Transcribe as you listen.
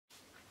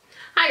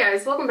Hi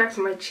guys, welcome back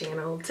to my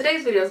channel.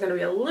 Today's video is going to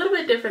be a little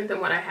bit different than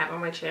what I have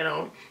on my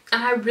channel,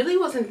 and I really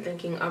wasn't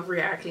thinking of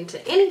reacting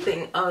to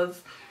anything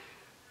of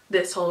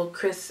this whole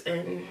Chris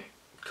and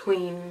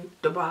Queen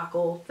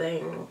debacle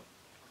thing,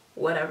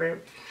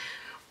 whatever,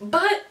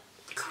 but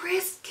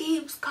Chris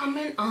keeps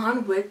coming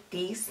on with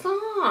these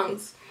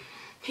songs.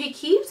 He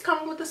keeps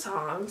coming with the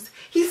songs.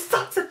 He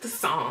sucks at the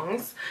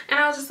songs, and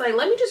I was just like,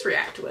 let me just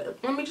react to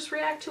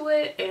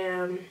it.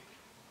 And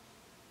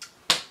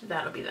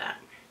that'll be that.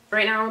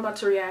 Right now I'm about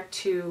to react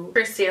to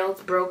Chris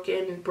Yall's Broke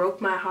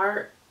My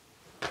Heart.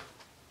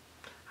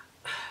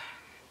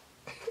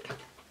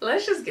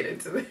 Let's just get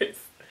into this.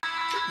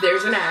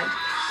 There's an ad.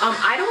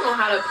 I don't know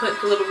how to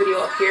put the little video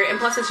up here, and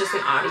plus it's just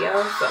an audio,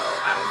 so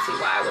I don't see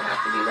why I would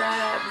have to do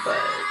that, but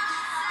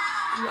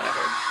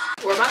whatever.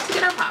 We're about to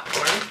get our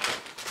popcorn,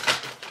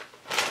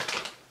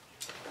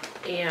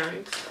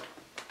 and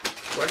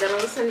we're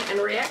gonna listen and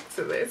react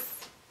to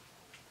this.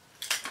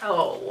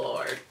 Oh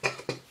Lord.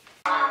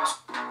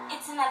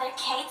 It's another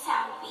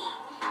K-Town beat.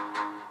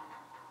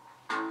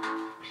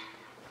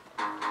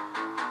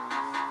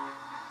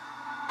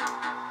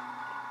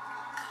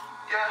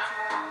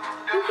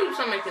 Who keeps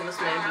on making this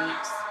man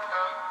beats?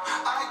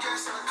 I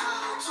guess I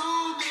cut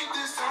too deep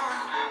this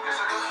time.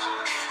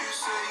 You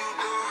say you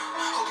done,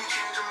 hope you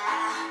change your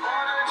mind.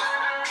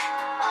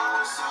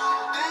 I was so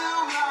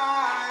damn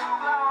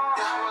blind.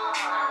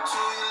 To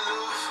your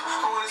love,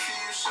 I wanna see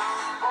you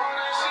shine.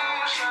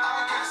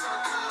 I guess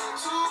I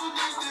cut too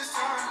deep this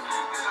time.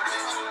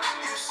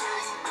 You say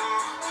you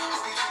done,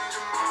 hope you change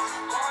your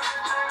mind.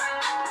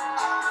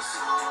 I was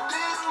so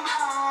damn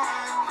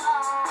blind.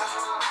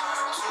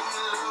 To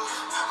your love,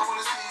 I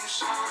wanna see you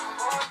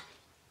shine.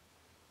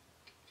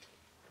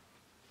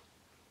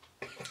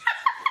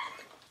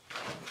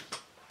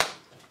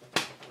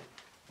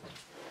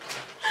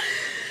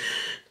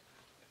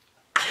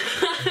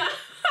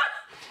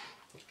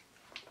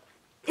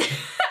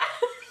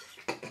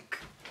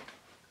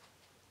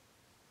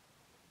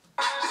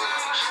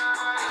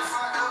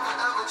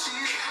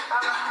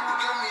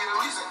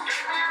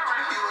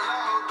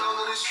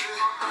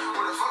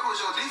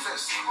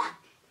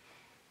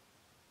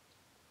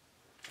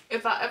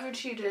 If I ever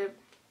cheated,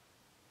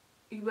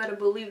 you better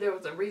believe there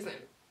was a reason.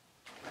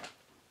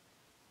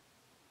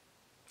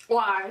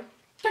 Why?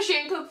 Cause she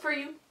ain't cooked for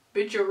you.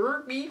 Bitch, you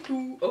hurt me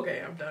too.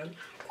 Okay, I'm done.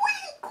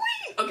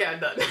 Queen. Okay, I'm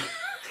done. Now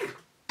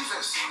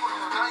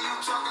you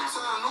talking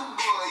to a new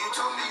boy. You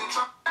told me you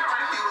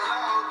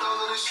allowed all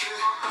of this shit.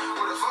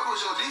 Where the fuck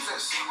was your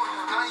defense?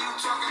 Now you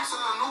talking to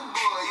a new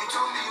boy. You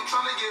told me you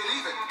trying to get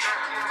even.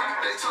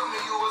 They told me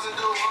you wasn't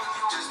the one.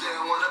 Just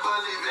didn't want to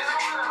believe it.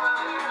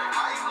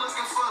 How you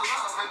looking for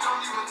love and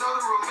don't even know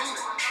the real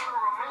meaning?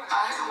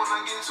 I hate when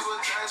I get too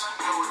attached.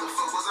 Yo, what the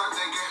fuck was I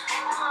thinking?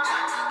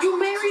 You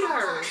married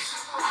her.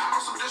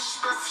 On some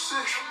disrespectful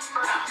shit.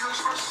 You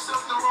express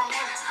yourself the wrong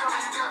way. And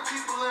you got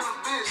people in a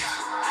bitch.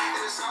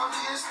 It's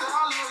obvious that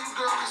I love you,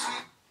 girl, cause we...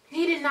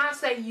 He did not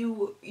say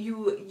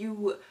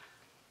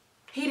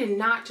he did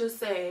not just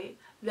say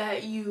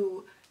that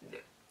you,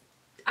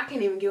 I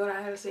can't even get what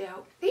I had to say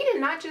out. He did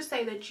not just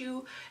say that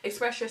you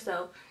express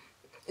yourself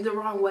the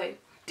wrong way.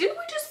 Didn't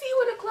we just see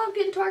you in a club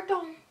getting twerked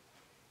on?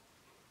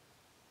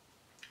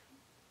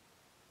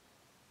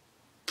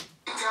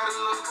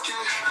 Gotta look at.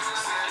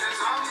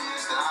 It's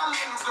obvious that I love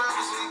you, girl,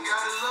 cause we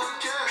gotta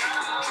look at.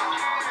 Try my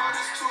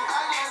hardest to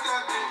act like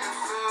I didn't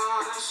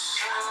feel this.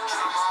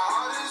 Try my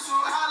hardest to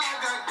act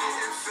like I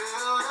didn't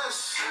feel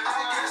this.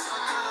 I guess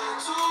I cut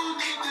too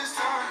deep this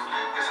time.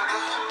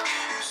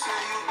 You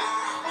say you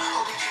done,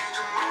 hope you change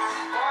your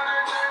mind.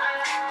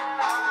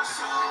 I was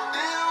so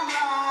damn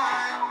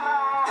blind.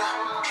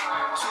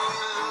 To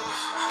your love,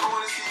 I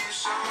wanna see you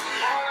shine.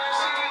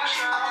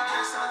 I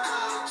guess I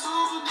cut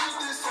too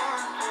deep this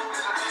time.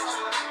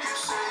 You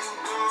say you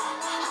done,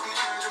 hope you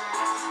change your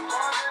mind.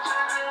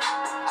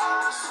 I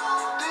was so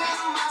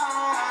damn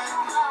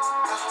blind.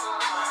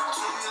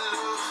 To your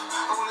love,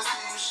 I wanna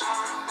see you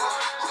shine.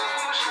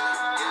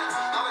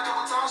 Not a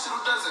couple times, shit, who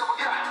does it?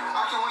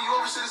 I can win you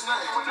over, shit is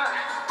nothing. Put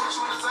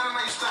you in the sun and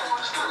now you stunt.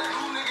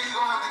 New nigga, you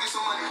gon' have to get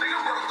some money.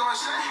 Never throwing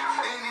shit,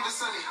 it ain't even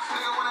sunny.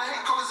 Nigga, when I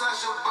hate, call his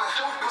ass your butt.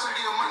 Bitch, I'm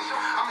getting money,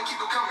 I'ma keep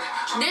it coming.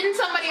 Didn't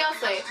somebody else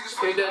say,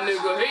 hey, that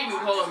nigga hating,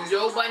 call him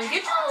Joe Biden?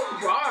 Get your own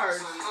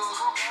bars.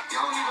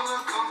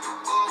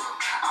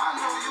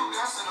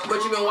 But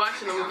you've been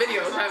watching them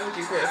videos, haven't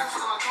you, Chris?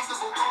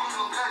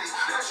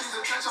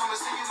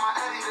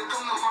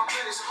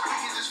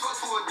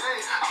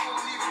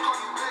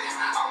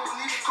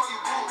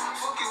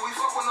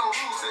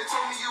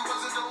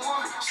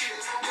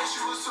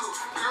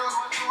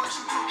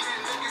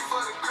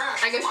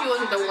 I guess she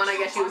wasn't the one, I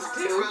guess she was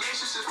two.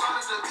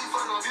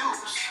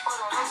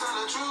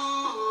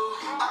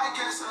 I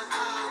guess I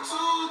cut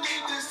too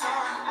deep this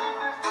time.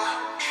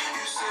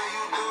 You say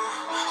you done,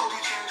 hope you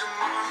change your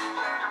mind.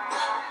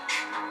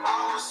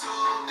 I was so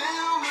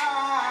damn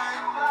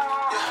blind.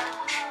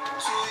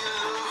 To your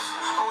love,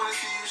 I wanna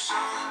see you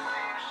shine.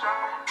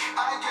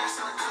 I guess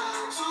I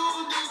cut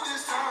too deep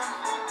this time.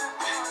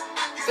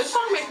 This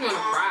song makes me wanna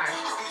cry.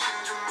 Hope you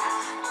change your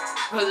mind.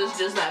 Because it's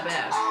just that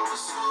bad.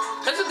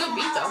 That's a good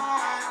beat though.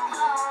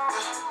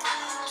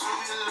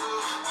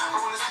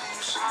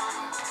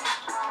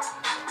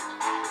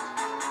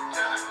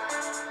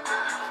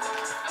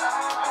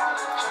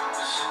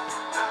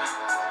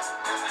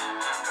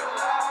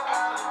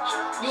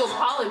 You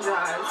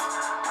apologize.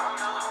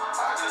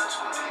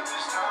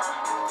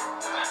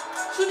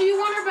 So do you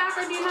want her back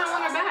or do you not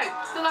want her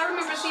back? Because I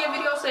remember seeing a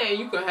video saying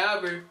you can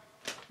have her.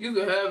 You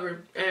can have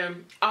her.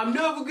 And I'm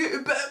never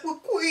getting back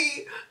with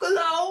Queen. Because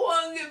I don't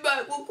want to get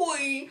back with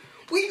Queen.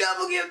 We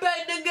never get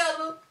back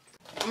together.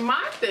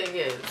 My thing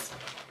is,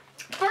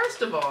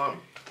 first of all,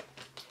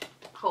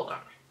 hold on.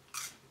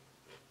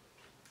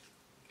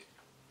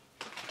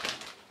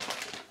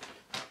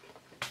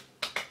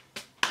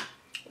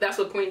 That's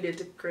what Queen did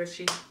to Chris.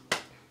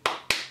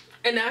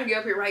 And now you're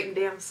up here writing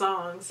damn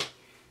songs.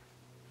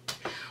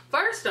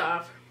 First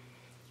off,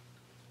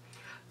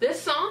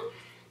 this song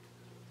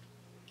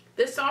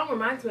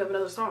reminds me of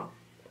another song.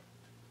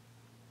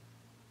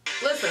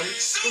 Listen.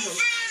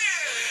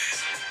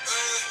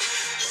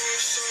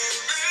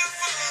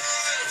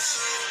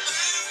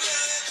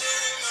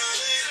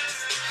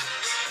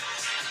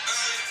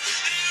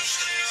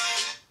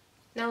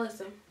 Now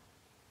listen.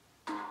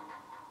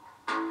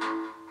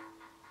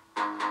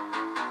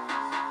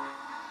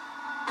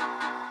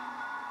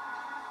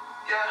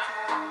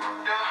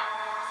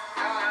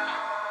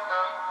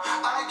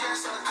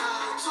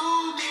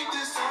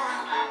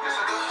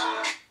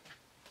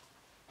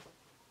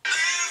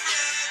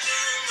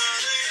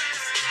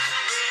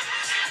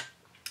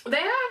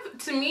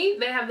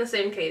 They have the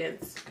same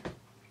cadence.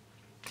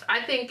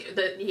 I think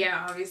that,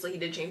 yeah, obviously he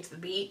did change the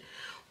beat.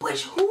 But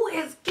who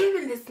is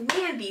giving this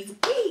man these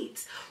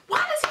beats? Why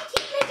does he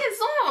keep making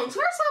songs?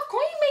 First off,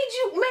 Queen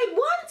made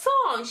one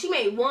song. She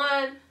made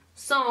one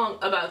song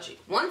about you.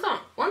 One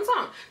song.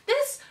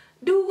 This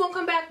dude gonna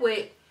come back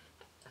with,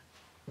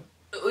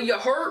 you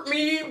hurt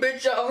me,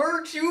 bitch, I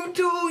hurt you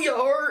too. You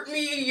hurt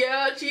me,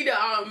 yeah, she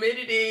done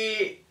admitted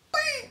it.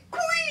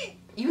 Queen.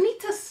 You need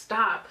to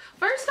stop.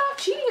 First off,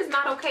 cheating is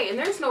not okay, and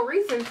there's no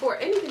reason for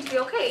anything to be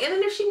okay. And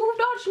then if she moved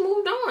on, she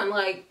moved on.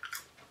 Like,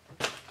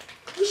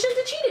 you shouldn't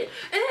have cheated.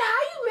 And then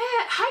how you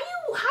mad? How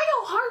you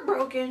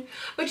heartbroken?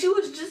 But you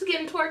was just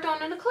getting twerked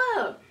on in the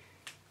club.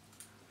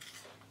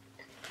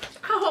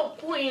 I hope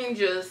Queen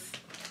just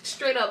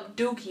straight up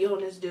dookie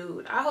on this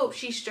dude. I hope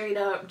she straight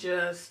up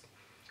just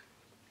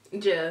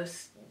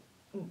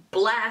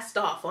blast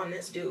off on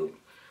this dude.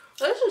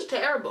 This is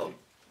terrible.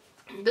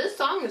 This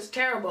song is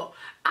terrible.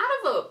 Out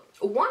of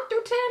a 1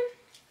 through 10,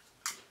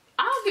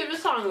 I'll give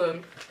this song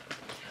a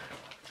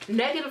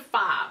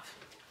 -5.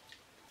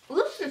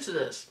 Listen to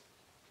this.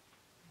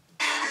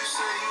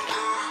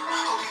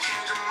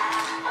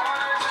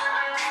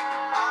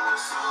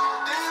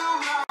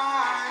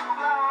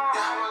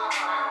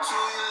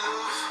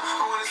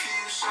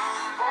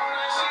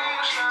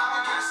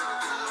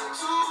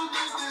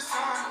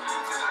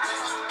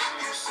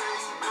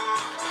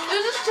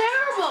 This is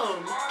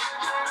terrible.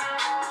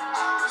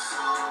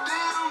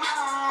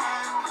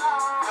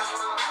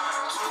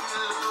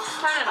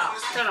 Turn it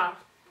off.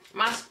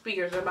 My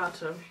speakers are about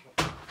to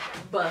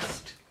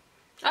bust.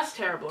 That's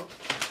terrible.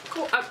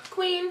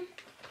 Queen,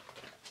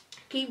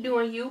 keep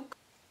doing you.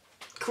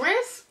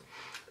 Chris,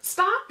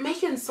 stop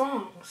making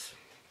songs.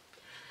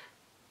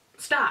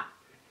 Stop.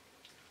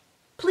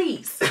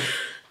 Please.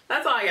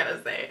 That's all I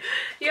gotta say.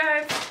 You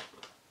guys,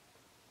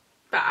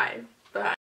 bye.